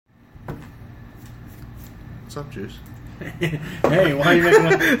What's up, Juice? Hey, why are you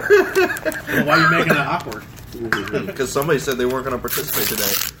making it awkward? Because somebody said they weren't going to participate today.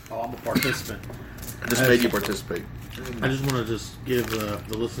 Oh, I'm a participant. Just made you participate. I just want to just give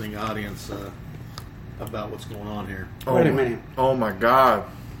the listening audience about what's going on here. Wait a minute. Oh my God.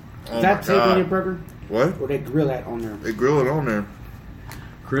 Oh Is that taking your burger? What? Or they grill that on there? They grill it on there.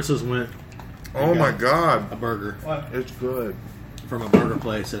 Chris's went. Oh my God. A burger. What? It's good. From a burger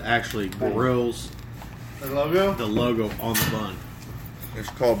place that actually grills The logo? the logo on the bun. It's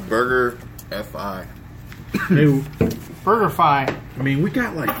called Burger FI. Hey, BurgerFi. I mean, we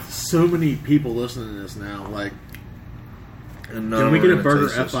got like so many people listening to this now. Like, And can we get a none Burger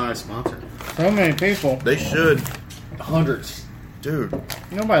of them taste FI sponsor? So many people. this. They should. Hundreds. Dude,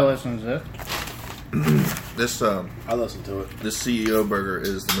 Nobody listens to this. I listen to it. this CEO burger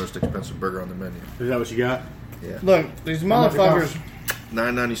is the most expensive burger on the menu. Is that what you got? Yeah. Look, these much it motherfuckers.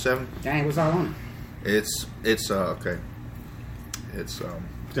 $9.97. Dang, what's all on it? It's okay. It's Does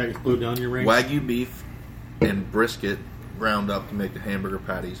that include the onion rings? Wagyu beef and brisket ground up to make the hamburger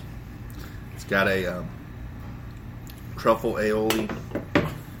patties. It's got a truffle aioli,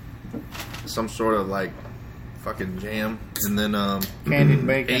 some sort of like fucking jam, and then Candied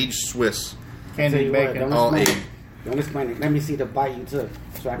bacon. aged Swiss. Tell Candied you what, bacon. don't All explain aged. it. Don't explain it. Let me see the bite you took,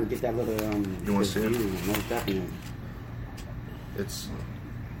 so I can get that little. You wanna see it? review. Most definitely.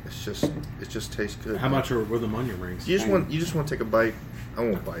 It just tastes good. How much were the onion rings? You just want to take a bite. I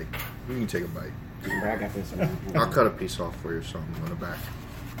won't bite. You can take a bite. I got this. I'll cut a piece off for you or something on the back.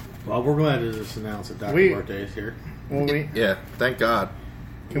 Well, we're glad to just announce that Dr. Birthday is here. Well, we Yeah, thank God.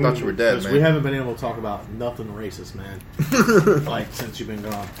 I Can thought we- you were dead, Because man. we haven't been able to talk about nothing racist, man. Like, since you've been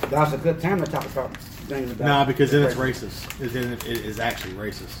gone. That's a good time to talk about things about. Nah, because then it's racist. Then it is actually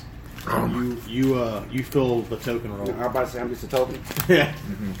racist. You fill the token role. I was about to say I'm just a token. Yeah.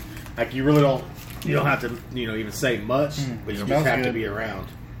 Like, you really don't. You don't have to, even say much, but you just Smells have to good. be around.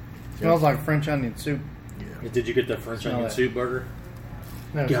 smells like French onion soup. Did you get the French Smell onion it. soup burger?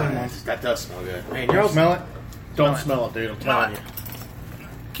 No, God, that does smell good. Man, you're smell it. Don't smell it, dude. I'm telling you.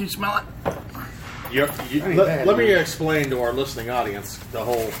 Can you smell it? Ain't Let bad, me man. explain to our listening audience, the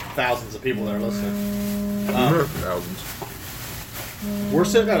whole thousands of people that are listening. Thousands. We're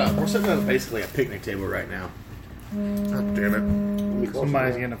sitting at basically a picnic table right now. God damn it.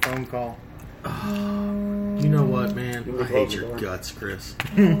 Somebody's getting a phone call. You know what, man? I hate your guts, Chris.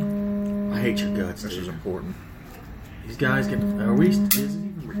 I hate your guts, This is dude. important. These guys get. Are we? Is it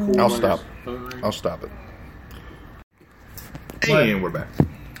even recording? I'll stop. Phone ring? I'll stop it. What? And we're back.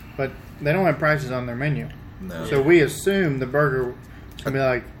 But they don't have prices on their menu. No. So we assume the burger is going to be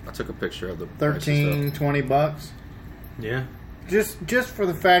like I took a picture of the 13, 20 bucks. Yeah. Just for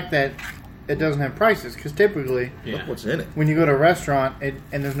the fact that it doesn't have prices. Because typically, Yeah. Look what's in it. when you go to a restaurant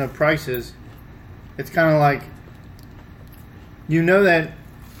and there's no prices, it's kind of like you know that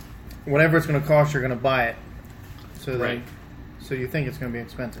whatever it's going to cost, you're going to buy it. So Right. so you think it's going to be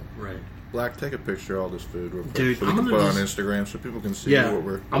expensive. Right. Black, take a picture of all this food real quick, Dude, so we I'm can gonna put it on just- Instagram so people can see Yeah. what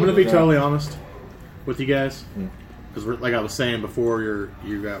we're. I'm gonna be doing. totally honest with you guys, because like I was saying before,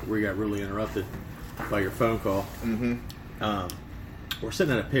 we got really interrupted by your phone call. Mm-hmm. We're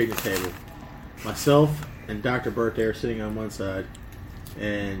sitting at a picnic table. Myself and Dr. Birthday are sitting on one side,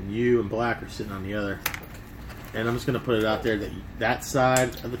 and you and Black are sitting on the other. And I'm just going to put it out there that that side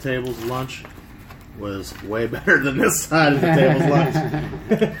of the table's lunch was way better than this side of the table's lunch.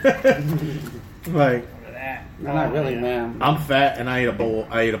 Like, No, not really, man. I'm fat and I ate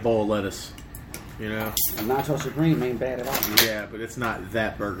a bowl of lettuce. You know? A nacho supreme ain't bad at all, man. Yeah, but it's not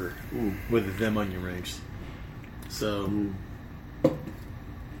that burger with them onion rings. So,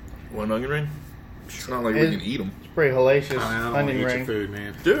 One onion ring? It's not like we It- can eat them. It's pretty hellacious I don't want to onion eat your ring. food,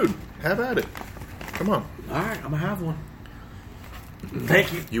 man. Dude, have at it. Come on. All right, I'm gonna have one.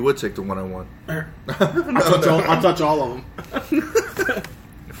 Thank you. You would take the one I want. I'll touch all of them.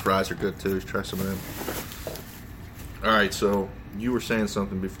 The fries are good too. Try some of them. All right, so you were saying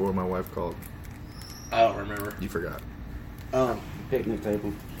something before my wife called. I don't remember. You forgot. Picnic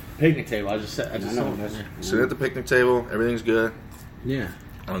table. Picnic table. I just said. I know. said That's, Sit at the picnic table. Everything's good. yeah.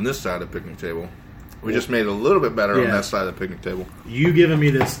 On this side of the picnic table, we just made it a little bit better on Yeah. that side of the picnic table. You giving me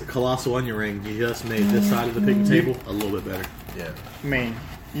this colossal onion ring? You just made this side of the picnic table a little bit better. Yeah. I mean,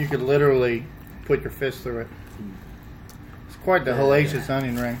 you could literally put your fist through it. It's quite the hellacious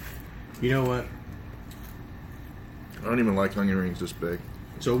onion ring. You know what? I don't even like onion rings this big.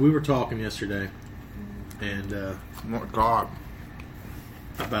 So we were talking yesterday, and Oh my God.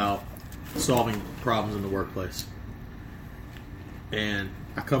 about solving problems in the workplace. And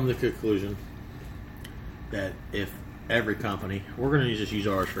I come to the conclusion that if every company, we're going to just use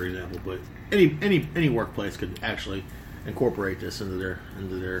ours for example, but any workplace could actually incorporate this into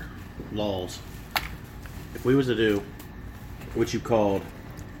their laws. If we was to do what you called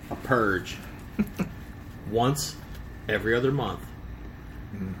a purge once every other month,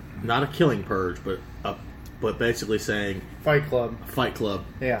 not a killing purge, but basically saying Fight Club. Fight Club,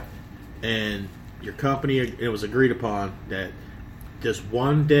 Yeah. and your company, it was agreed upon that just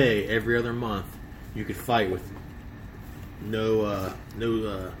one day every other month you could fight with no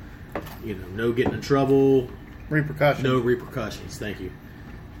getting in trouble, Repercussions. no repercussions. Thank you.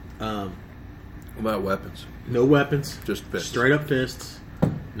 What about weapons? No weapons, Just fists. straight up fists,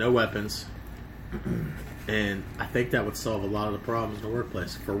 no weapons, and I think that would solve a lot of the problems in the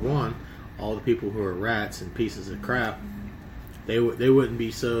workplace. For one, all the people who are rats and pieces of crap, they wouldn't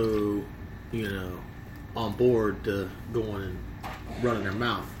be so on board to going and running their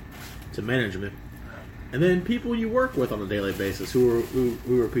mouth to management. And then people you work with on a daily basis who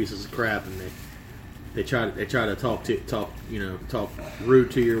are pieces of crap, and they try to talk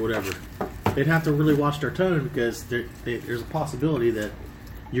rude to you or whatever. They'd have to really watch their tone because there's a possibility that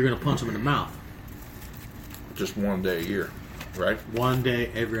you're going to punch them in the mouth. Just one day a year, right? One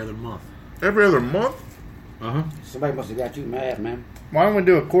day every other month. Every other month? Somebody must have got you mad, man. Why don't we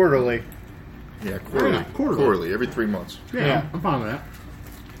do it quarterly? Yeah, quarterly. Yeah, quarterly. Every 3 months. Yeah, I'm fine with that.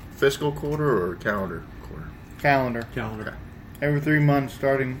 Fiscal quarter or calendar quarter? Calendar. Calendar. Every 3 months,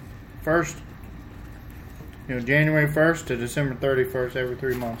 starting first. January 1st to December 31st. Every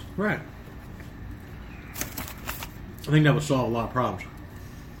 3 months. Right. I think that would solve a lot of problems.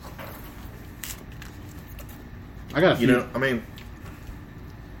 I got a few.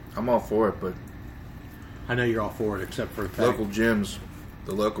 I'm all for it, but I know you're all for it, except for the fact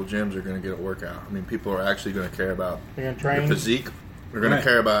the local gyms are going to get a workout. I mean, people are actually going to care about They're going to their train. physique. They're going Right. to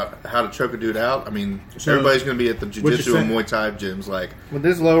care about how to choke a dude out. I mean, So, everybody's going to be at the what you're jiu-jitsu and saying- Muay Thai gyms. Like, Would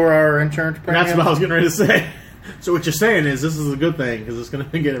this lower our insurance premium? That's what I was getting ready to say. So what you're saying is this is a good thing because it's going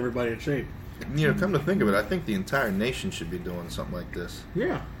to get everybody in shape. come to think of it, I think the entire nation should be doing something like this.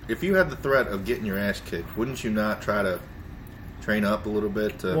 Yeah. If you had the threat of getting your ass kicked, wouldn't you not try to train up a little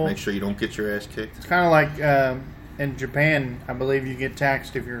bit to Well- make sure you don't get your ass kicked? It's kind of like in Japan, I believe you get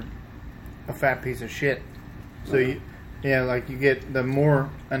taxed if you're a fat piece of shit. So you get the more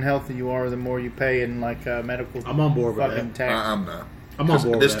unhealthy you are, the more you pay in medical. I'm on board with fucking that. tax. I'm not. I'm on board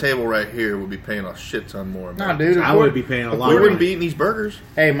with This that. table right here would be paying a shit ton more. Nah, dude. I would be paying a lot We more. wouldn't be eating these burgers.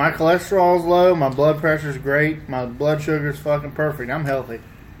 Hey, my cholesterol's low. My blood pressure's great. My blood sugar's fucking perfect. I'm healthy.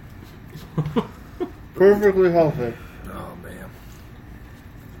 Perfectly healthy. Oh man.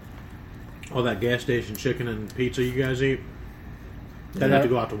 All that gas station chicken and pizza you guys eat, that Yeah. have to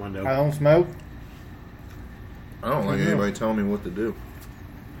go out the I window. don't smoke. I don't like anybody telling me what to do.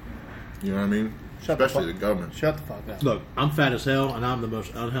 You know what I mean? Shut the Especially fuck- the government. Shut the fuck up. Look, I'm fat as hell, and I'm the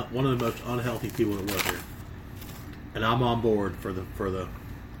most one of the most unhealthy people that work here. And I'm on board for the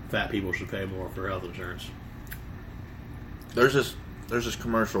fat people should pay more for health insurance. There's this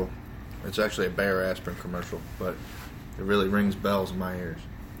commercial. It's actually a Bayer aspirin commercial, but it really rings bells in my ears.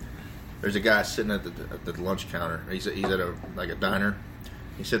 There's a guy sitting at the lunch counter. He's at a diner.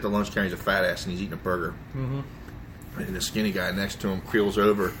 He's at the lunch counter. He's a fat ass and he's eating a burger. Mm-hmm. And the skinny guy next to him keels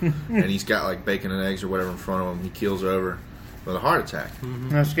over, and he's got like bacon and eggs or whatever in front of him. He keels over with a heart attack.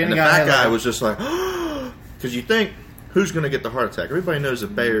 No, skinny And the guy fat had guy like- was just like, because you think, who's going to get the heart attack? Everybody knows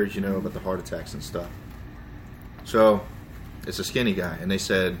that Bayers, about the heart attacks and stuff. So, it's a skinny guy, and they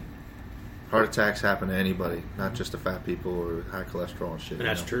said, heart attacks happen to anybody, not just to fat people or high cholesterol and shit. And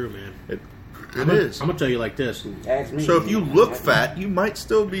that's true, man. It is. I'm gonna tell you like this. Ask me. So if you look fat, you might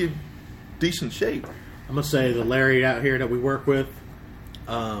still be in decent shape. I'm gonna say the Larry out here that we work with.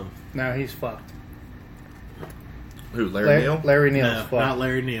 No, he's fucked. Who, Larry Neal? Larry Neal's No, fucked. not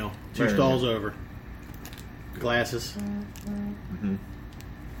Larry Neal. Two Larry stalls Neal. over. Glasses. Mm-hmm.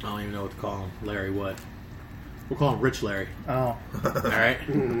 I don't even know what to call him. Larry what? We'll call him Rich Larry. Oh, All right.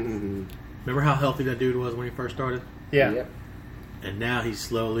 Remember how healthy that dude was when he first started? yeah. Yep. And now he's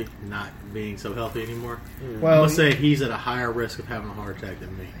slowly not being so healthy anymore. I'm Well, gonna say he's at a higher risk of having a heart attack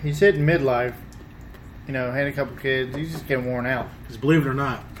than me. he's hitting midlife. Had a couple kids. He's just getting worn out. Because believe it or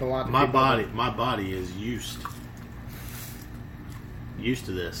not, A lot of my people- body is used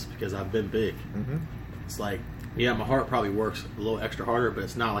to this because I've been big. Mm-hmm. It's like, yeah, my heart probably works a little extra harder, but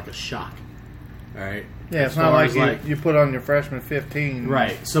it's not like a shock. All right. Yeah, it's As not far like as, you put on your freshman 15.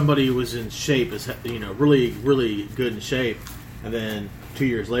 right. Somebody was in shape, really, really good in shape, and then 2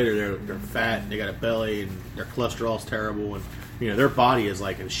 years later they're fat and they got a belly and their cholesterol's terrible and their body is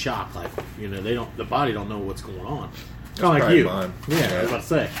like in shock, like the body don't know what's going on. Kind of like probably you. mine. Yeah, I was about to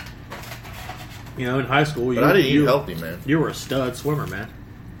say. You know, in high school, But I didn't eat healthy, man. You were a stud swimmer, man.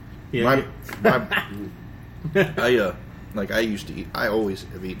 Yeah, I used to eat. I always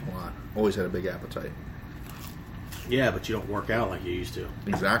have eaten a lot. Always had a big appetite. yeah, but you don't work out like you used to.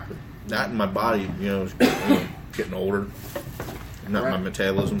 Exactly. That and my body, is getting older. Not my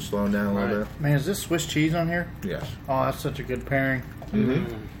metabolism slowing down a little bit. Man, is this Swiss cheese on here? Yes. Oh, that's such a good pairing.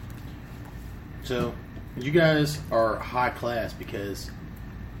 Mm-hmm. So, you guys are high class because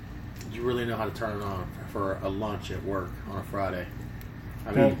you really know how to turn it on for a lunch at work on a Friday.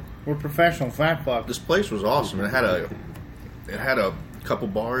 I Well, mean, we're professional fat fucks. This place was awesome. It had a couple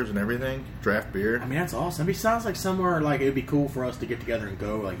bars and everything. Draft beer. I mean, that's awesome. It sounds like somewhere like it'd be cool for us to get together and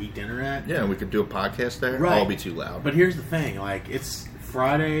go like eat dinner at. Yeah, we could do a podcast there. Right. I'll be too loud. But here's the thing: like, it's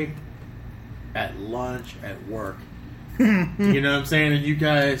Friday at lunch at work. You know what I'm saying? And you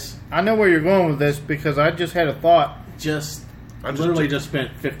guys I know where you're going with this because I just had a thought. just I'm literally just spent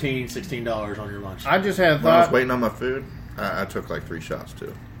 $15, $16 on your lunch. I just had a when I was thought. waiting on my food, I took like 3 shots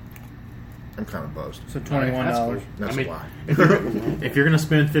too. I'm kind of buzzed. So $21. That's I mean, why. if you're gonna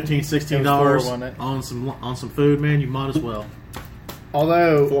spend $15, $16 wasn't it? on some food, man, you might as well.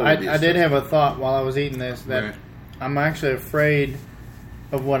 Although Four would be I did safe. have a thought while I was eating this that Right. I'm actually afraid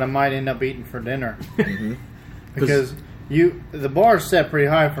of what I might end up eating for dinner Mhm. because the bar's set pretty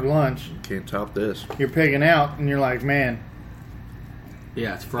high for lunch. Can't top this. You're picking out and you're like, man,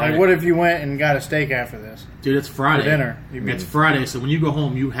 Yeah, it's Friday. like what if you went and got a steak after this? Dude, it's Friday. For dinner. It's Friday, so when you go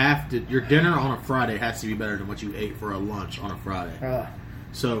home, you have to. Your dinner on a Friday has to be better than what you ate for a lunch on a Friday.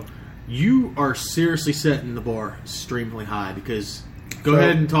 So you are seriously setting the bar extremely high because. Go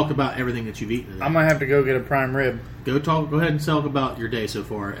ahead and talk about everything that you've eaten today. I'm gonna have to go get a prime rib. Go ahead and talk about your day so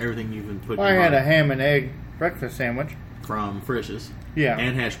far. Everything you've been putting. Well, I in your had a body. ham and egg breakfast sandwich. From Frisch's. Yeah.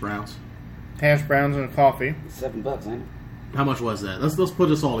 And hash browns. Hash browns and a coffee. $7, ain't it? How much was that? Let's put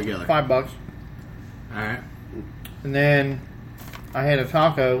this all together. $5. All right. And then I had a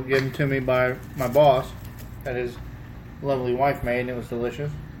taco given to me by my boss that his lovely wife made, and it was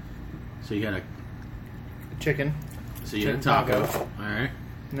delicious. So you had a Chicken. taco. All right.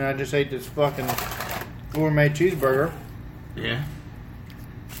 And then I just ate this fucking gourmet cheeseburger. Yeah.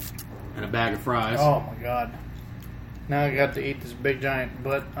 And a bag of fries. Oh my god. Now I got to eat this big giant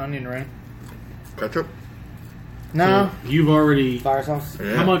butt onion ring. Ketchup? No. So you've already. Fire sauce?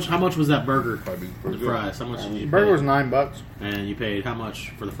 Yeah. How much was that burger? Probably The pretty good. fries. How much did you Burger pay? was $9. And you paid how much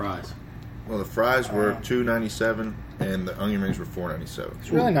for the fries? Well, the fries were $2.97 and the onion rings were $4.97. It's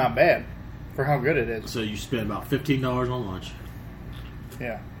really not bad for how good it is. So you spent about $15 on lunch,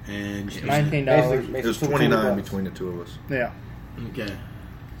 Yeah. and you spent, $19. It was Basically $29 $20. between the two of us. Yeah. okay,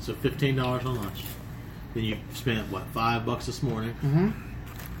 so $15 on lunch. Then you spent what, $5 this morning? Mm-hmm.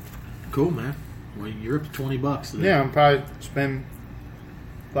 Cool, man. Well, you're up to $20 today. Yeah, I'm probably spend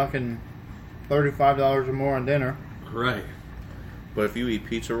fucking $35 or more on dinner. Right. But if you eat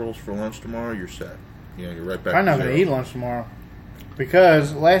pizza rolls for lunch tomorrow, you're set. You're right back I'm not to going to zero. eat lunch tomorrow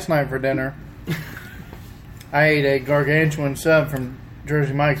because last night for dinner I ate a gargantuan sub from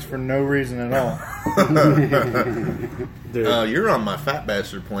Jersey Mike's for no reason at all. Dude, You're on my fat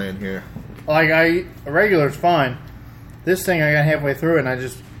bastard plan here. Like a regular's fine. This thing I got halfway through and I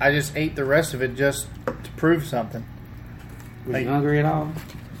just ate the rest of it just to prove something. Was Like- you hungry at all?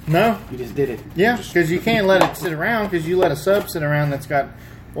 No, You just did it. yeah, because you can't let it sit around. Because you let a sub sit around that's got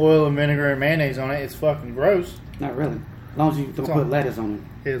oil and vinegar and mayonnaise on it, it's fucking gross. Not really. As long as you don't all. put lettuce on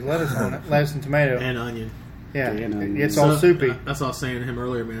There's lettuce on it, lettuce and tomato. and onion. Yeah, Yeah, no, it's all soupy. That's what I was saying to him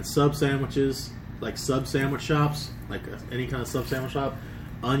earlier, man. Sub sandwiches, like sub sandwich shops, like any kind of sub sandwich shop,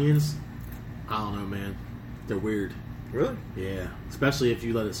 onions. I don't know, man. They're weird. Really? Yeah, especially if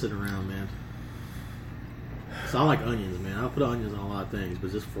you let it sit around, man. So I like onions, man. I'll put onions on a lot of things,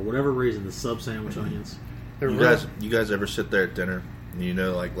 but just for whatever reason, the sub sandwich onions. They're You real. guys ever sit there at dinner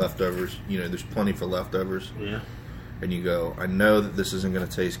and like leftovers, there's plenty for leftovers, Yeah. and you go, I know that this isn't going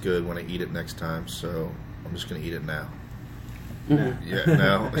to taste good when I eat it next time, so I'm just going to eat it now. it. Yeah,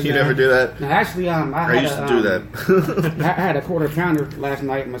 no. You never do that? Now, actually, I I used to do that. I had a quarter pounder last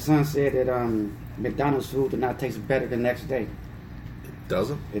night. My son said that McDonald's food did not taste better the next day.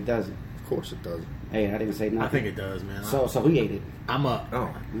 Doesn't? It doesn't. Of course it doesn't. Hey, I didn't say nothing. I think it does, man. So he ate it. I'm a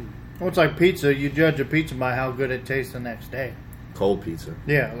Oh, Well, it's like pizza. You judge a pizza by how good it tastes the next day. cold pizza.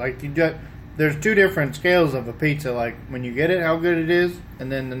 Yeah, like you judge. There's two different scales of a pizza. Like when you get it, how good it is,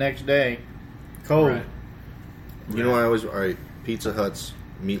 and then the next day, cold. Right. You know, all right, Pizza Hut's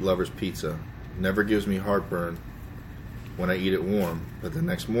Meat Lovers Pizza never gives me heartburn when I eat it warm, but the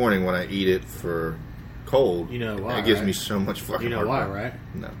next morning when I eat it for cold, You know why, it gives right? me so much fucking You know why, heartburn. right?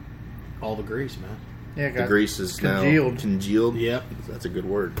 No. All the grease, man. Yeah, The grease is congealed. now congealed. Yep. That's a good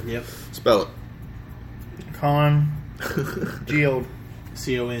word. Yep. Spell it. Congealed.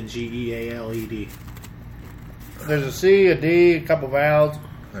 Congealed. There's a C, a D, a couple vowels.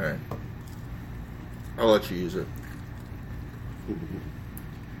 All right. I'll let you use it.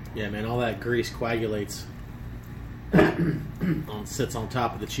 Yeah, man, all that grease coagulates. Sits on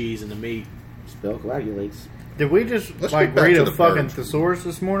top of the cheese and the meat. Spell coagulates. Did we just Let's like get back read to a the fucking purge. thesaurus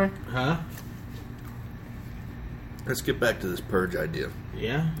this morning? Huh? Let's get back to this purge idea.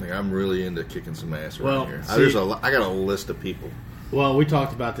 Yeah? Like, I'm really into kicking some ass Well, around here. see- I got a list of people. Well, we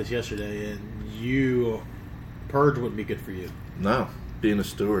talked about this yesterday, and purge wouldn't be good for you. No, being a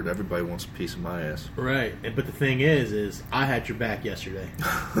steward, everybody wants a piece of my ass. Right. But the thing is I had your back yesterday.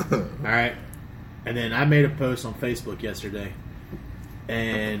 All right? And then I made a post on Facebook yesterday,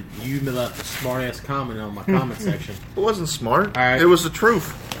 and you left a smart-ass comment on my comment section. It wasn't smart. All right. It was the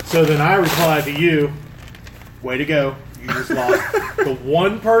truth. So then I replied to you, way to go. You just lost the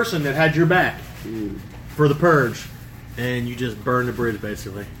one person that had your back for the purge, and you just burned the bridge,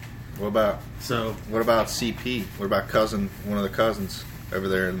 basically. What about So CP? What about one of the cousins over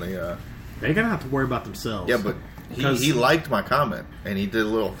there in the? they're going to have to worry about themselves. Yeah, but Because- he liked my comment and he did a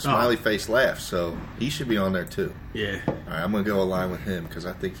little smiley face laugh, so he should be on there too. Yeah. All right, I'm gonna go align with him because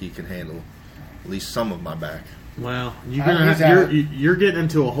I think he can handle at least some of my back. Well, you're He's out. you're getting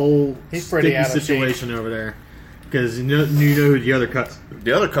into a whole He's pretty sticky out of shape. situation over there because you know who the other cousin.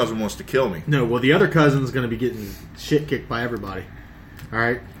 The other cousin wants to kill me. No, well, the other cousin's going to be getting shit kicked by everybody. All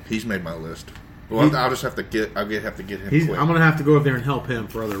right, He's made my list. Well, I'll just have to get him quick. I'm going to have to go over there and help him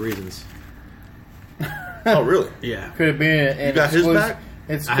for other reasons. Oh, really? Yeah, Could it be an You got his back?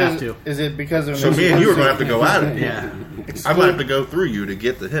 It's I have 'cause- to. Is it because of So me and you are gonna have to go at it. yeah, I'm gonna have to go through you to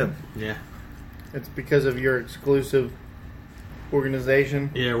get to him. yeah, It's because of your exclusive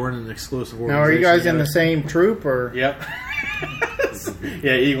organization. yeah. We're in an exclusive Now, are you guys in the organization same troop or? together. Yep.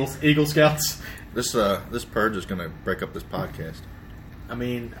 Yeah, Eagle Scouts. This purge is gonna break up this podcast. I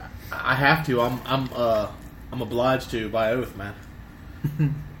mean, I have to. I'm obliged to by oath, man,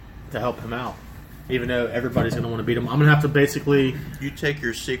 to help him out. Even though everybody's going to want to beat him, I'm going to have to basically. You take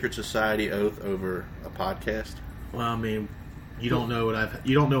your secret society oath over a podcast. Well, I mean, you don't know what I've had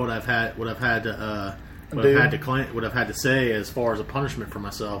to say as far as a punishment for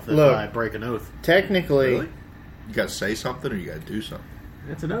myself if Look. I break an oath. Technically, Really? You gotta say something or you gotta do something.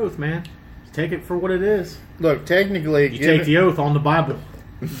 It's an oath, man. Just take it for what it is. look, technically, You take the oath on the Bible.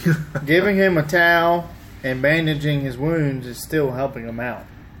 giving him a towel and bandaging his wounds is still helping him out.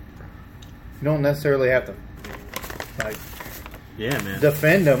 You don't necessarily have to like Yeah, man.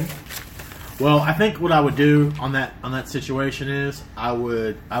 defend him. Well, I think what I would do on that situation is I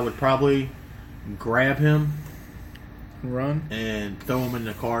would probably grab him Run. and throw him in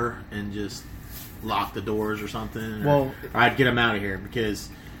the car and just lock the doors or something. Well- or I'd get him out of here because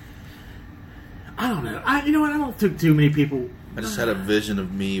I don't know. You know what? I don't think too many people. I just had a vision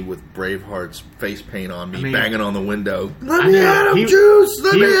of me with Braveheart's face paint on me, I mean- banging on the window. Let I me know. at him, He- Juice!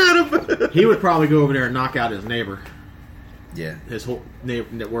 Let he- me at him! He would probably go over there and knock out his neighbor, Yeah. his whole neighbor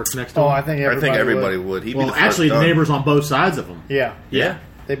that works next to him. Oh, I think everybody would. He'd well, be the first actually, the done. neighbors on both sides of him. Yeah, Yeah,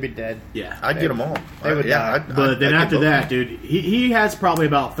 they'd be dead. yeah. I'd get them all. They would die. But then I'd after get that, dude, he has probably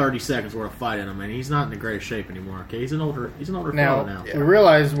about 30 seconds worth of fight in him, and he's not in the greatest shape anymore. Okay, he's an older Now, fellow now. Yeah. we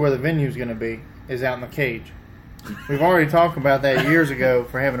realize where the venue's going to be is out in the cage. We've already talked about that years ago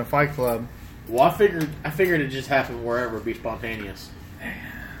for having a fight club. Well, I figured it just happened wherever, be spontaneous.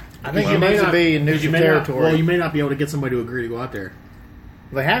 I think You it may needs to not- be in 'cause you neutral may not- territory. well, you may not be able to get somebody to agree to go out there.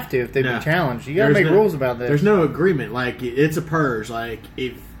 They have to if they've No. been challenged. You got to There's make no- rules about this. There's no agreement. Like it's a purge. Like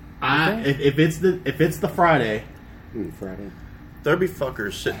if it's the Friday, Friday. There'd be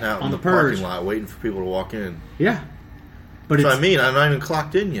fuckers sitting out On in the the purge. parking lot waiting for people to walk in. yeah. But That's it's, what I mean. I'm not even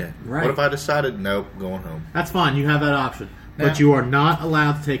clocked in yet. Right. What if I decided, nope, going home? that's fine. You have that option. Now- But you are not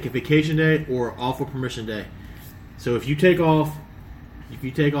allowed to take a vacation day or off with permission day. So if you take off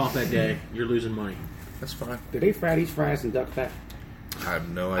that day, you're losing money. That's fine. Do they fry these fries and duck fat? I have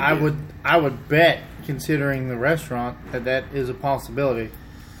no idea. I would bet, considering the restaurant, that is a possibility.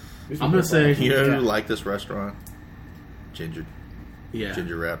 I'm gonna say You know Yeah. who liked this restaurant? Ginger yeah.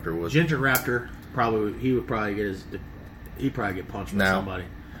 Raptor was. Ginger Raptor he'd probably get punched by Now. somebody.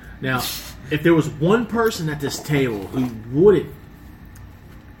 Now, if there was one person at this table who wouldn't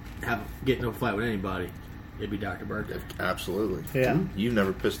get no fight with anybody, it'd be Dr. Birthday. Absolutely. Yeah. You've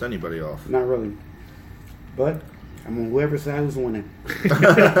never pissed anybody off. Not really. But I'm on whoever's side who's winning.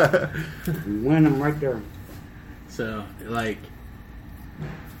 Winning, I'm right there. So, like,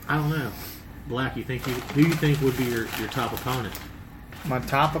 I don't know. Black, who you think would be your top opponent? My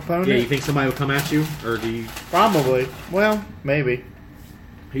top opponent? Yeah, you think somebody will come at you, or do you? Probably. Well, maybe.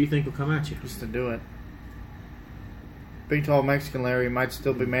 Who you think will come at you? Just to do it. Big Tall Mexican Larry might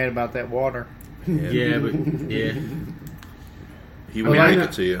still be mad about that water. Yeah, but yeah. He I would mean, make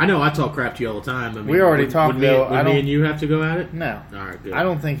it to you. I know I talk crap to you all the time. I mean, We already talked, would me, though. would I me don't- and you have to go at it? No. All right, good. I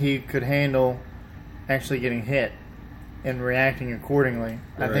don't think he could handle actually getting hit and reacting accordingly.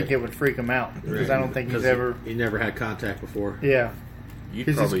 I Right. think it would freak him out because Right. I don't think he's 'Cause ever. He never had contact before. Yeah, You'd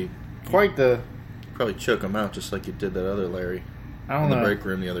 'Cause probably quite the. choke him out just like you did that other Larry I don't in the know. break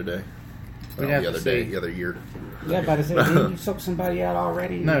room the other day. We'd Well, have the to other day, see. the other year. Yeah, about to say, didn't you choke somebody out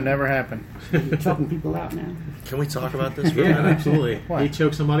already? No, never happened. You're choking people out now. Can we talk about this? Yeah, absolutely. What? He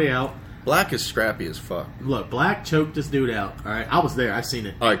choked somebody out. Black is scrappy as fuck. Look, Black choked this dude out. All right, I was there. I seen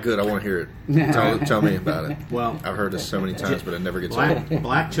it. All right, good. I want to hear it. Tell me about it. Well, I've heard this so many times, but it never gets old.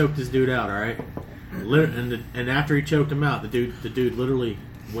 Black choked this dude out. All right, and after he choked him out, the dude literally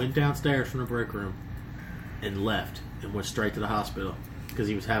went downstairs from the break room and left and went straight to the hospital because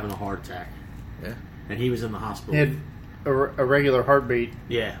he was having a heart attack. Yeah. And he was in the hospital. He had a regular heartbeat.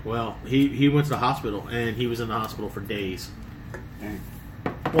 Yeah, well, he went to the hospital and he was in the hospital for days.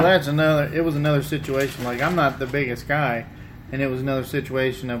 Well, that's another. It was another situation. Like I'm not the biggest guy, and it was another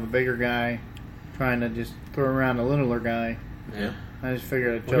situation of a bigger guy trying to just throw around a littler guy. Yeah. I just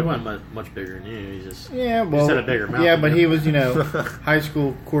figured I'd Well, he choke wasn't him. much bigger than you. He just Yeah, well, had a bigger mouth yeah, than but you. he was, high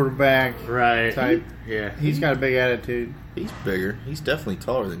school quarterback right type. Yeah, He's got a big attitude. He's bigger. He's definitely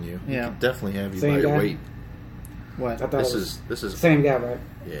taller than you. He Yeah. could definitely have you Same by your guy? weight. What? I thought This it was is same guy, right?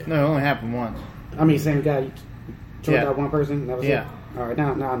 yeah. No, it only happened once. I mean, same guy. You choked Yeah. out one person. That was Yeah. it. All right,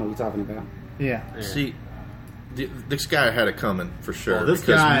 now I know what you're talking about. Yeah. yeah. See, this guy had it coming for sure. Well, this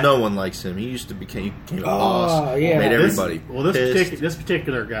because guy- no one likes him. He used to became a Oh, boss. yeah. Made This- everybody. Well, this pissed.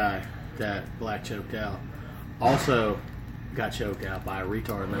 particular guy that Black choked out also got choked out by a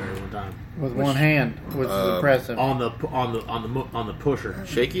retard Larry one time With one hand, which is impressive. on the pusher.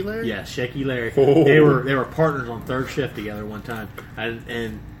 Shaky Larry. Yeah, Shaky Larry. Oh. They were partners on third shift together one time,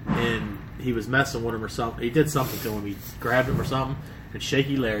 and he was messing with him or something. He did something to him. He grabbed him or something, and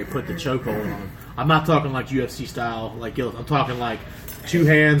Shaky Larry put the chokehold on him. I'm not talking like UFC style, like Gillis. I'm talking like two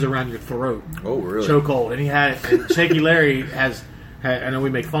hands around your throat, Oh, really? chokehold. And Shaky Larry has. I know we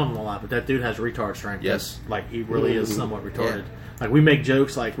make fun of him a lot, but that dude has retard strength. Yes. Like he really is somewhat retarded. Like we make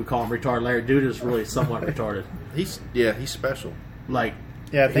jokes like we call him retard Larry. Dude is really somewhat retarded. He's special. Like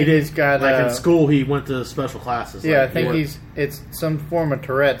Yeah, I think he's got. like in school, he went to special classes. Yeah, like, I think he- it's some form of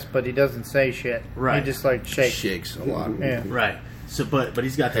Tourette's, but he doesn't say shit. Right. He just like shakes. Shakes a lot. Yeah. right. So, but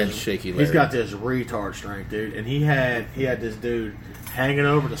he's got And this Shaky He's Larry. got this retard strength, dude. And he had this dude hanging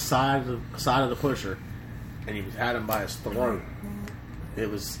over the side of the pusher, and he had him by his throat. It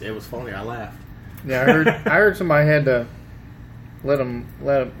was funny. I laughed. Yeah, I heard somebody had to let him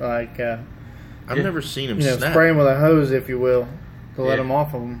like I've never seen him you know snap. spray him with a hose, if you will, to let Yeah. him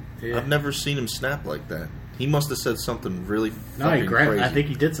off of him. Yeah. I've never seen him snap like that. He must have said something really No, he fucking grabbed. crazy. I think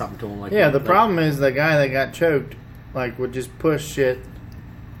he did something to him. Like Yeah, that. the Like, problem is the guy that got choked like would just push shit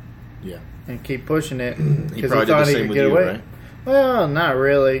Yeah. and keep pushing it He because probably he thought did the he same could with get you, away. right? Well, not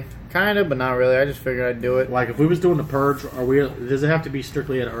really. Kind of, but not really. I just figured I'd do it. Like if we was doing the purge, does it have to be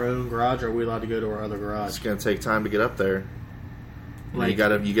strictly at our own garage, or are we allowed to go to our other garage? It's gonna take time to get up there. Like, you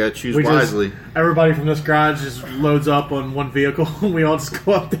gotta choose we just- wisely. Everybody from this garage just loads up on one vehicle, and we all just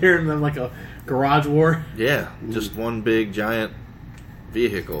go up there and then like a garage war. Yeah, just one big giant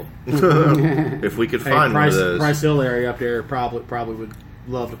vehicle. If we could Hey, find one of Price, those. Price Hill area up there probably would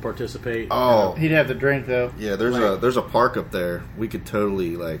love to participate. Oh, He'd have to drink though. yeah. There's a park up there. We could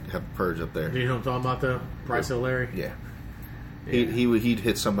totally like have a purge up there. You know what I'm talking about, though? Price Hill Larry. Yeah. He'd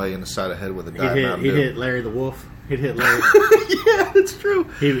hit somebody in the side of the head with a He'd dive hit, Mountain he'd Dew. hit Larry the Wolf. He'd hit Larry. Yeah, it's true.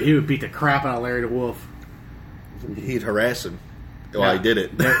 he would beat the crap out of Larry the Wolf. He'd harass him. Well, he did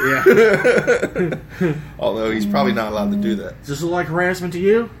it. Yeah. Although he's probably not allowed to do that. Does this look like harassment to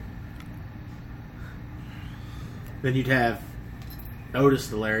you? Then you'd have Otis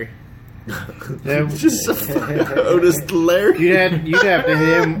the Larry. Yeah, Just Otis Larry. you'd have to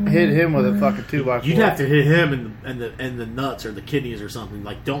hit him with a fucking 2x4. You'd have to hit him in the nuts or the kidneys or something.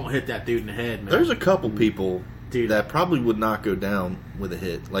 Like, don't hit that dude in the head, man. There's a couple people Dude. that probably would not go down with a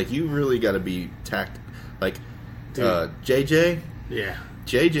hit. Like you really got to be like Dude. JJ. Yeah.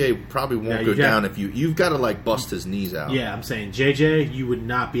 JJ probably won't Yeah, go you got- down if you've got to like bust his knees out. Yeah, I'm saying JJ, you would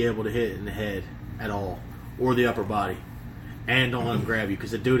not be able to hit in the head at all, or the upper body, and don't let him grab you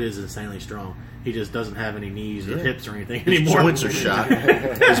because the dude is insanely strong. He just doesn't have any knees or Yeah. hips or anything His anymore. joints are shot.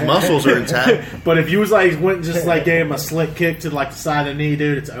 His muscles are intact. But if you was like went and just like gave him a slick kick to like the side of the knee,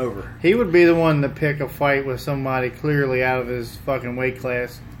 dude, it's over. He would be the one to pick a fight with somebody clearly out of his fucking weight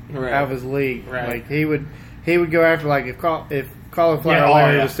class, Right. out of his league. Right. Like he would go after like if Cauliflower Yeah, oh,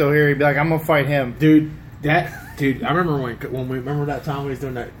 Larry yeah. was still here, he'd be like, I'm gonna fight him. Dude, That dude, I remember when we remember that time we was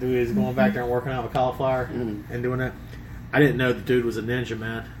doing that. We was going back there and working out with cauliflower and doing that. I didn't know the dude was a ninja,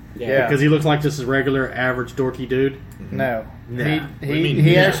 man. Yeah. Because he looked like just a regular average dorky dude. No, Nah.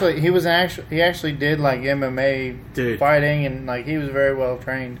 he actually did like MMA Dude. fighting, and like he was very well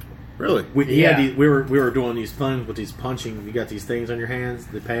trained. Really? We Yeah. were doing these things with these punching. You got these things on your hands,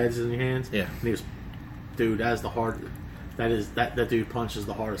 the pads in your hands. Yeah. And he was, dude, that's the hard. That dude punches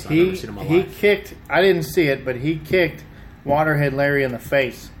the hardest I've ever seen in my He life. kicked. I didn't see it, but he kicked Waterhead Larry in the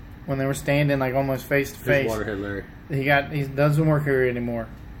face when they were standing like almost face to Here's face. Waterhead Larry. He doesn't work here anymore.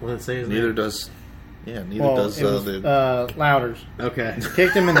 Well, let's say his Neither name. does. Yeah, neither Well, does it was, the. Louders. Okay.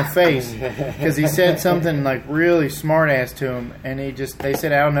 Kicked him in the face because he said something like really smart ass to him, and they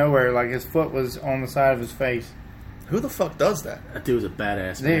said out of nowhere like his foot was on the side of his face. Who the fuck does that? That dude was a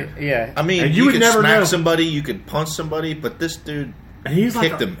badass They, man. yeah, I mean, And you you would can never smack know. somebody, you can punch somebody, but this dude And he's like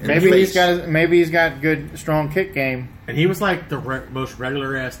kicked him in maybe the he's face. got he's got good strong kick game. And he was like the most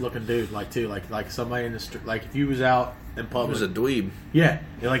regular ass looking dude, like too, like somebody in the street. Like if you was out in He public, was a dweeb. yeah,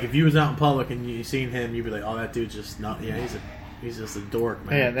 like if you was out in public and you seen him, you'd be like, oh, that dude's just not. Yeah, he's just a dork,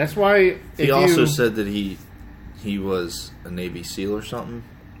 man. Yeah, that's why. He also said that he was a Navy SEAL or something.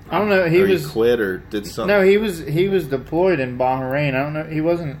 I don't know. He Or was he quit or did something. no. He was deployed in Bahrain. I don't know. He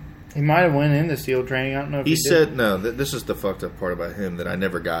wasn't. He might have went into SEAL training. I don't know. If He he did. said no. This is the fucked up part about him that I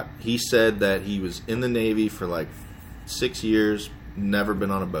never got. He said that he was in the Navy for like 6 years, never been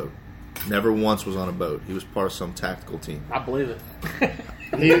on a boat, never once was on a boat. He was part of some tactical team. I believe it.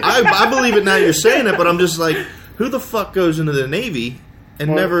 I believe it now. You're saying it, but I'm just like, who the fuck goes into the Navy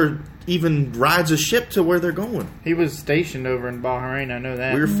and Well- never even rides a ship to where they're going? He was stationed over in Bahrain. I know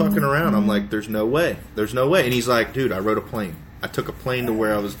that. We were fucking around. I'm like, there's no way. There's no way. And he's like, dude, I rode a plane. I took a plane to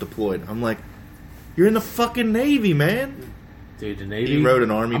where I was deployed. I'm like, you're in the fucking Navy, man. Dude, the Navy. He rode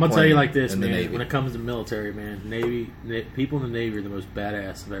an Army I'm gonna tell you plane like this, in the man. Navy. When it comes to military, man, people in the Navy are the most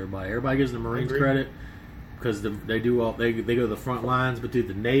badass of everybody. Everybody gives the Marines credit because they go to the front lines, but dude,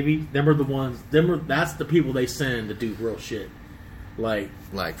 the Navy, them are the ones. That's the people they send to do real shit. Like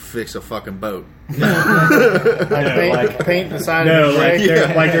Fix a fucking boat. paint the side no, of the like gray.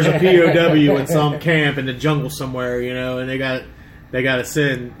 there's a POW in some camp in the jungle somewhere, you know, and they gotta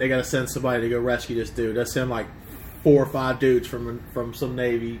send somebody to go rescue this dude. They send like 4 or 5 dudes from some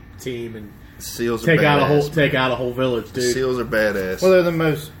Navy team and SEALs are take badass. out a whole village, dude. SEAls are badass. Well, they're the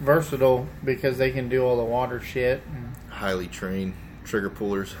most versatile because they can do all the water shit. Highly trained trigger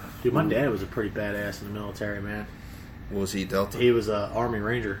pullers. Dude, my dad was a pretty badass in the military, man. Was he Delta? He was a Army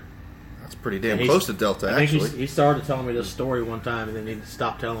Ranger. That's pretty damn And close to Delta, I think actually. he started telling me this story one time, and then he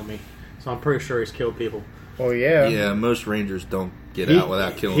stopped telling me. So I'm pretty sure he's killed people. Oh yeah. Yeah, most Rangers don't get out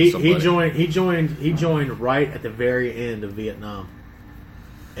without killing somebody. He joined right at the very end of Vietnam,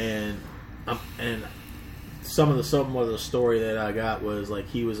 and some of the story that I got was like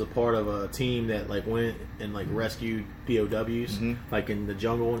he was a part of a team that like went and like rescued POWs like in the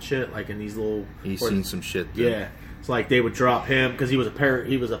jungle and shit, like in these little. He's seen some shit. Dude. Yeah, it's like they would drop him because he was a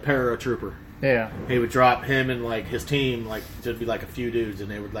paratrooper. Yeah. He would drop him and like his team, like there'd be like a few dudes, and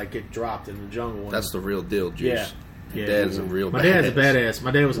they would like get dropped in the jungle. And, That's the real deal, Juice. yeah. Your Yeah. dad is a real My badass. dad's a badass.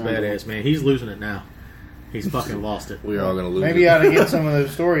 My dad was a badass, man. He's losing it now. He's fucking lost it. We're all going to lose Maybe it. I ought to get some of those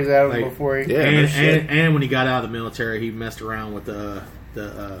stories out of him Like, before he. Yeah, no shit. And when he got out of the military, he messed around with the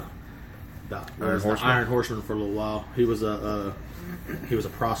Iron Horseman for a little while. He was a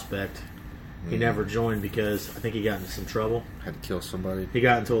prospect. He never joined because I think he got into some trouble. Had to kill somebody. He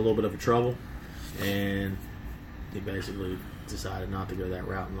got into a little bit of trouble, and he basically decided not to go that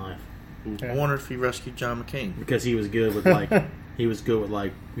route in life I wonder if he rescued John McCain. because he was good with like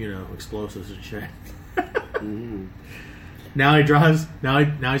explosives and shit. Now he drives. Now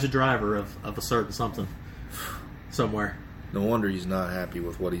he's a driver of a certain something somewhere. No wonder he's not happy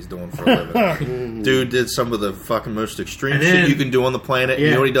with what he's doing for a living. Dude did some of the fucking most extreme And shit then- you can do on the planet. You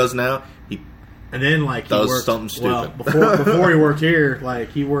Yeah. know what he does now? He And then like he Does worked, something well, stupid. before he worked here,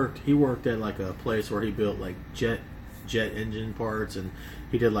 like he worked at like a place where he built like jet engine parts, and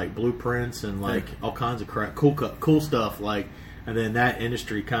he did like blueprints and like all kinds of crap, cool stuff. Like, and then that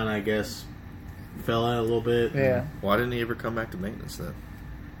industry kind of I guess fell out a little bit. Yeah. Why didn't he ever come back to maintenance then?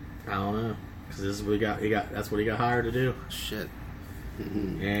 I don't know because this is what he got. That's what he got hired to do, Shit.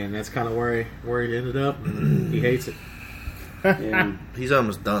 and that's kind of where he ended up. And he hates it. Yeah. He's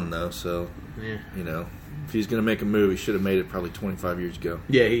almost done though, so Yeah. you know, if he's gonna make a move, he should have made it probably 25 years ago.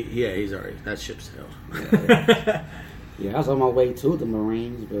 Yeah, he's already that ship sailed. Yeah, I was on my way to the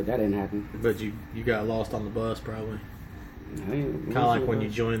Marines, but that didn't happen. But you got lost on the bus probably. Kind of like when you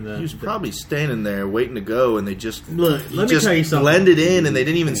join the. He was probably standing there waiting to go, and they just Look. he Let me just tell you something. blended in, and they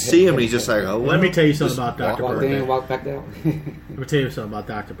didn't even see him. And he's just like, oh, Let me tell you something just about Dr. walk Walk away. in, walk back out. Let me tell you something about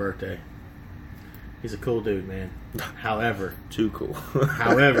Dr. Birthday. He's a cool dude, man. However, Too cool.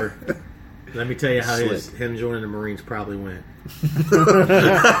 let me tell you how Slick. him joining the Marines probably went.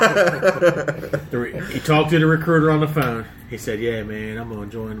 He talked to the recruiter on the phone. He said, "Yeah, man, I'm gonna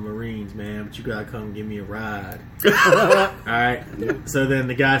join the Marines, man, but you gotta come give me a ride." All right. So then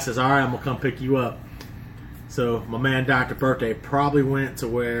the guy says, "All right, I'm gonna come pick you up." So my man, Dr. Birthday, probably went to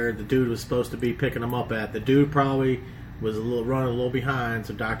where the dude was supposed to be picking him up at. The dude probably was running a little behind.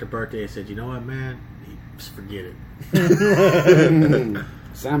 So Dr. Birthday said, "You know what, man? Just forget it."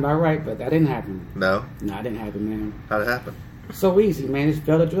 Sound about right, but that didn't happen. No, No, it didn't happen, man. how'd it happen? So easy, man. Just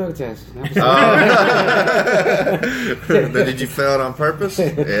failed a drug test. Then did you fail it on purpose?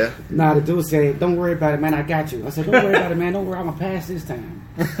 Yeah. Nah, the dude said, "Don't worry about it, man. I got you." I said, "Don't worry about it, man. Don't worry. I'm gonna pass this time."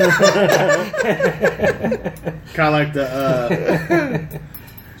 Kind of like the.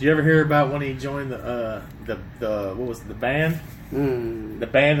 Did you ever hear about when he joined the what was it, the band? The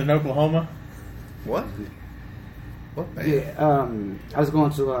band in Oklahoma. What? What band? Yeah, I was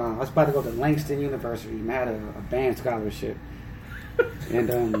going to. I was about to go to Langston University, and I had a band scholarship. And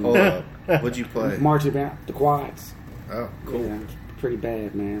Hold up. What'd you play? marching band, the quads. Oh, cool. Yeah, pretty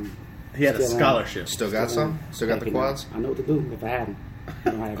bad, man. He had a Still, scholarship. Still got some? Still got the Taking it. quads? I know what to do if I had them. I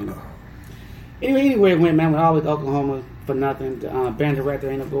don't have them. Anyway, it went, man. Went all the way to Oklahoma for nothing. The band director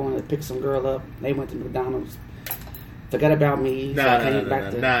ended up going to pick some girl up. They went to McDonald's. Forgot about me. So I came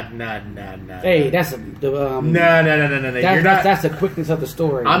back to. Hey, that's the. No. That's the quickness of the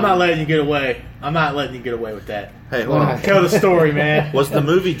story. I'm man. not letting you get away. I'm not letting you get away with that. Hey, hold on. Tell the story, man. Was the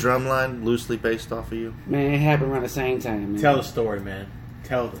movie Drumline loosely based off of you? Man, it happened around the same time, man. Tell the story, man.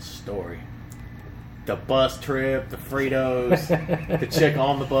 Tell the story. The bus trip, the Fritos, the chick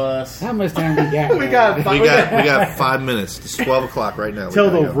on the bus. How much time we got? We man? got We got 5 minutes. It's 12 o'clock right now. We Tell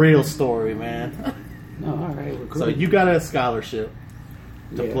gotta the go. real story, man. No, all right. We're cool. So you got a scholarship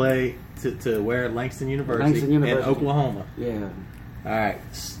to Yeah. play to where at Langston University, Langston University. in Oklahoma. Yeah. All right,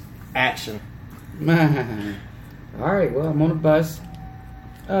 action. All right. Well, I'm on the bus.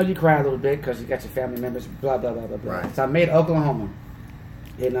 You cry a little bit because you got your family members. Blah blah blah blah blah. Right. So I made Oklahoma,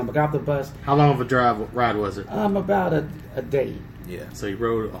 and I got off the bus. How long of a ride was it? About a day, Yeah. So you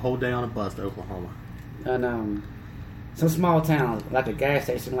rode a whole day on a bus to Oklahoma. and some small town like a gas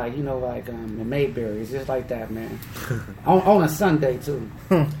station, like in Mayberry. It's just like that, man. on a Sunday too,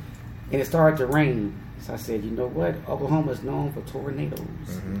 and it started to rain. So I said, you know what? Oklahoma is known for tornadoes.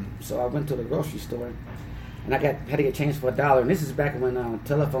 So I went to the grocery store, and I had to get change for $1. And this is back when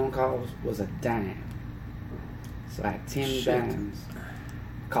telephone calls was a dime. So I had 10 dimes.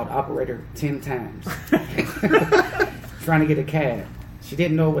 Called the operator 10 times. Trying to get a cab. She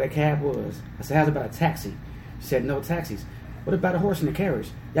didn't know what a cab was. I said, how's about a taxi? She said, no taxis. What about a horse and a carriage?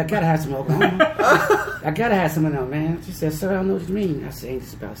 Y'all gotta have some in Oklahoma. I gotta have some of them, man. She said, sir, I don't know what you mean. I said, ain't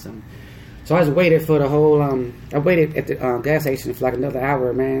this about something? So I just waited for the whole, I waited at the gas station for like another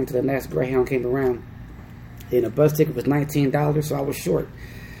hour, man, until the next Greyhound came around. And the bus ticket was $19, so I was short.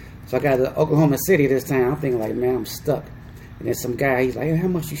 So I got to Oklahoma City this time. I'm thinking like, man, I'm stuck. And then some guy, he's like, hey, how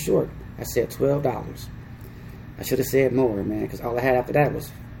much you short? I said, $12. I should have said more, man, because all I had after that was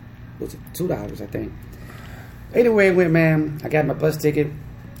 $2, I think. Anyway, it went, man. I got my bus ticket.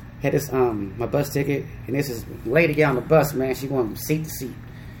 Had this, my bus ticket, and this is lady on the bus, man. She going from seat to seat.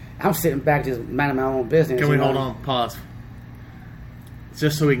 I'm sitting back just minding my own business. Can we hold on? Pause.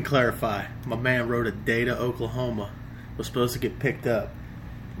 Just so we can clarify, my man rode a day to Oklahoma. Was supposed to get picked up.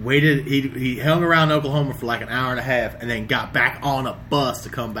 Waited. He hung around Oklahoma for like an hour and a half, and then got back on a bus to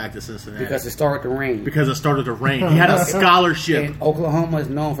come back to Cincinnati Because it started to rain. because it started to rain. He had a scholarship. And Oklahoma is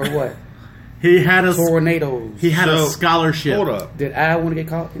known for what? He had a Tornadoes. he had a So, scholarship. Hold up. Did I want to get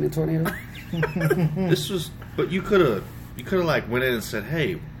caught in a tornado? But you could have like went in and said,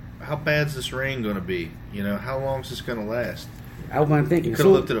 hey, how bad's this rain going to be? You know, how long is this going to last? I wasn't thinking. You could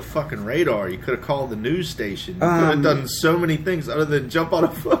have looked at a fucking radar. You could have called the news station. You could have done so many things other than jump on a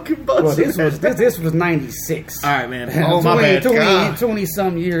fucking bus. Well, this was 96. All right, man. Oh, my bad. God. 20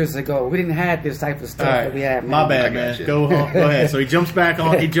 some years ago. We didn't have this type of stuff All right, that we have my now. bad, I man. gotcha. Go ahead. So he jumps back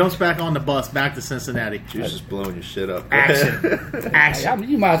on. He jumps back on the bus back to Cincinnati. You're just blowing your shit up. Action.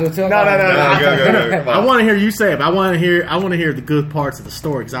 You might as well tell No. Go. Come I on. want to hear you say it. But I want to hear the good parts of the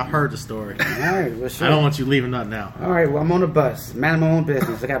story because I've heard the story. All right, well, sure. I don't want you leaving nothing out. All right, well, I'm on the bus. Man, my own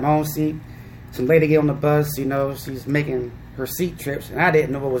business. I got my own seat. Some lady get on the bus, she's making her seat trips, and I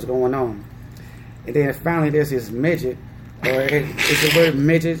didn't know what was going on. And then finally there's this midget Or is the word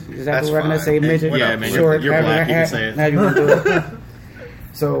midget? Is that That's the word I'm going to say? fine. Midget? Yeah, man, Short, you're black, you can say it. Now you want to do it.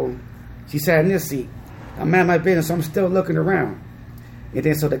 So she sat in this seat. I'm at my business, so I'm still looking around. And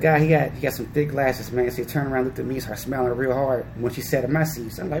then so the guy, he got some thick glasses, man. So he turned around, looked at me, started smiling real hard when she sat in my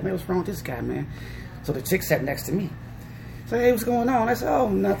seat. So I'm like, man, what's wrong with this guy, man? So the chick sat next to me. So, hey, what's going on? I said, oh,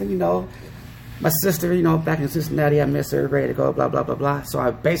 nothing, you know. My sister, you know, back in Cincinnati, I miss her, ready to go, blah, blah, blah, blah. So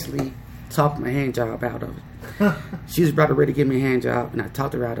I basically talked my hand job out of it. She was about to ready to give me a hand job, and I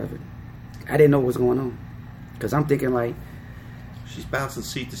talked her out of it. I didn't know what was going on. Because I'm thinking, like... She's bouncing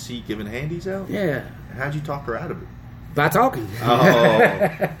seat to seat, giving handies out? Yeah. How'd you talk her out of it? By talking. Oh.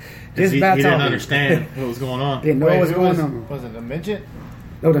 Just he by didn't talking. understand what was going on. Didn't know what was going on. Was it a midget?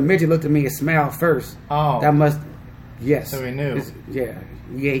 No, the midget looked at me and smiled first. Oh. That must... Yes. So he knew. Yeah,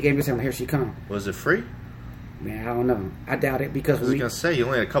 he gave me something. Here she come. Was it free? Man, I don't know. I doubt it because I was we... going to say, you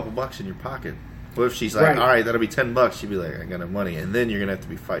only had a couple bucks in your pocket. What if she's like, Right. all right, that'll be $10? She'd be like, I got no money. And then you're going to have to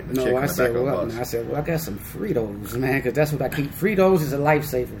be fighting the chick No, in I the said, back of the well, bus. I said, well, I got some Fritos, man, because that's what I keep. Fritos is a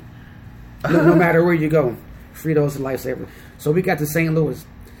lifesaver. No matter where you go, Fritos is a lifesaver. So we got to St. Louis.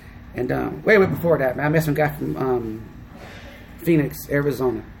 And way before that, man, I met some guy from Phoenix,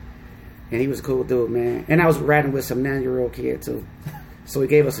 Arizona. And he was a cool dude, man. And I was riding with some 9-year-old kid, too. So he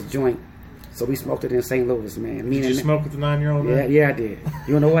gave us a joint. So we smoked it in St. Louis, man. Did you smoke with the 9-year-old man? Yeah, I did.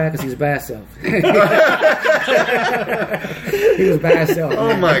 You wanna know why? Because he was by himself. He was by himself. Oh,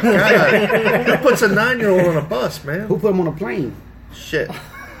 man. my God. Who puts a 9-year-old on a bus, man? Who put him on a plane? Shit.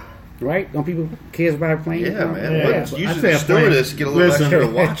 Right? Don't kids ride a plane? Yeah, man. Yeah. Well, I'd usually say the a plane. stewardess get a little Listen, extra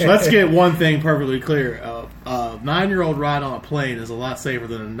to watch. let's get one thing perfectly clear. A 9-year-old ride on a plane is a lot safer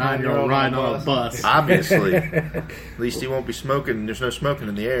than a 9-year-old riding on a bus. Obviously. At least he won't be smoking. There's no smoking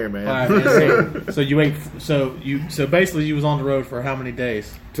in the air, man. All right, man. So you ate. So basically you was on the road for how many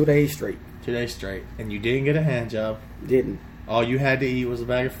days? 2 days straight. 2 days straight, and you didn't get a hand job. Didn't. All you had to eat was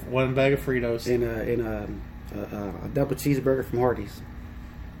one bag of Fritos. And a double cheeseburger from Hardee's.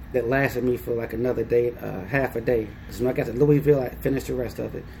 That lasted me for like another day, half a day. So when I got to Louisville, I finished the rest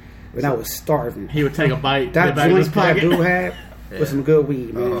of it. But I was starving. He would take a bite. That get back in his joint that pocket. dude had was some good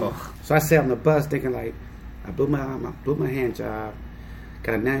weed, man. Oh. So I sat on the bus thinking like, I blew my hand job,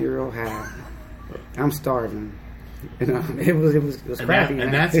 got a 9-year-old high. I'm starving. You know, it was And, crappy.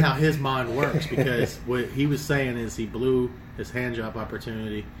 and man. that's how his mind works, because what he was saying is he blew his hand job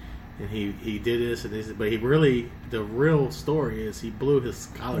opportunity, and he did this and this, but he really, the real story is he blew his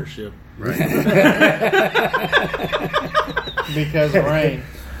scholarship. Right. Because of rain.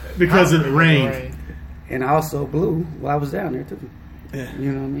 Because it rained. Rain. And I also blew while I was down there too. Yeah.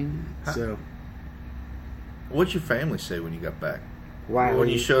 You know what I mean? So What'd your family say when you got back? Why When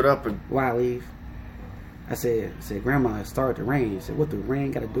you leave? showed up and Why leave? I said, Grandma, it started to rain. She said, what the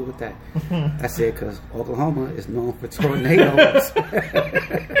rain got to do with that? I said, because Oklahoma is known for tornadoes.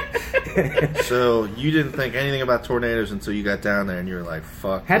 so you didn't think anything about tornadoes until you got down there and you were like,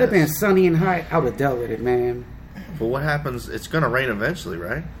 fuck Had it been this. sunny and hot, I would have dealt with it, man. But what happens? It's going to rain eventually,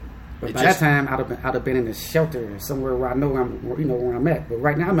 right? But It by just- that time, I'd have been in a shelter somewhere where I know where I'm at. But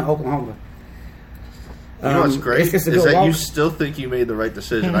right now, I'm in Oklahoma. You know what's great It's a is good that walk. you still think you made the right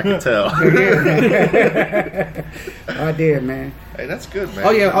decision. I can tell. I did, man. Hey, that's good, man. Oh,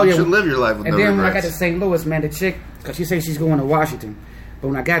 yeah. You should live your life with And no then when I got regrets. to St. Louis, man, the chick, because she said she's going to Washington. But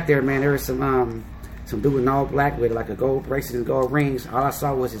when I got there, man, there was some dude in all black with like a gold bracelet and gold rings. All I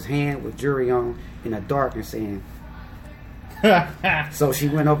saw was his hand with jewelry on in the dark and saying. So she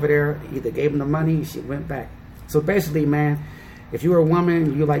went over there, either gave him the money, she went back. So basically, man, if you're a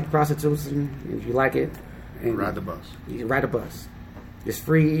woman, you like prostitution, and you like it, and Ride the bus. you can ride a bus. It's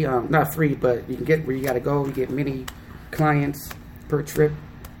free, not free, but you can get where you got to go. You get many clients per trip.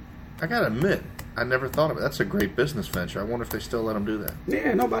 I got to admit, I never thought of it. That's a great business venture. I wonder if they still let them do that.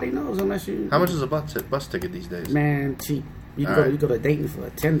 Yeah, nobody knows unless you. How much is a bus ticket these days? Man, cheap. You can All go. right. You go to Dayton for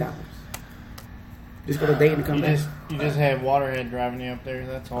 $10. Just go to Dayton and come You back. just have Waterhead driving you up there.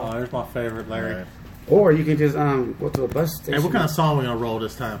 That's all. oh, there's my favorite, Larry. All right. Or you can just go to a bus station. Hey, what kind of song we gonna roll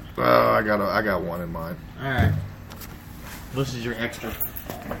this time? Oh, I got one in mind. All right, this is your extra.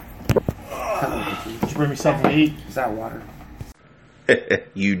 Did you bring me something to eat? Is that water?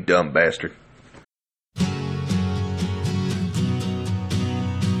 You dumb bastard.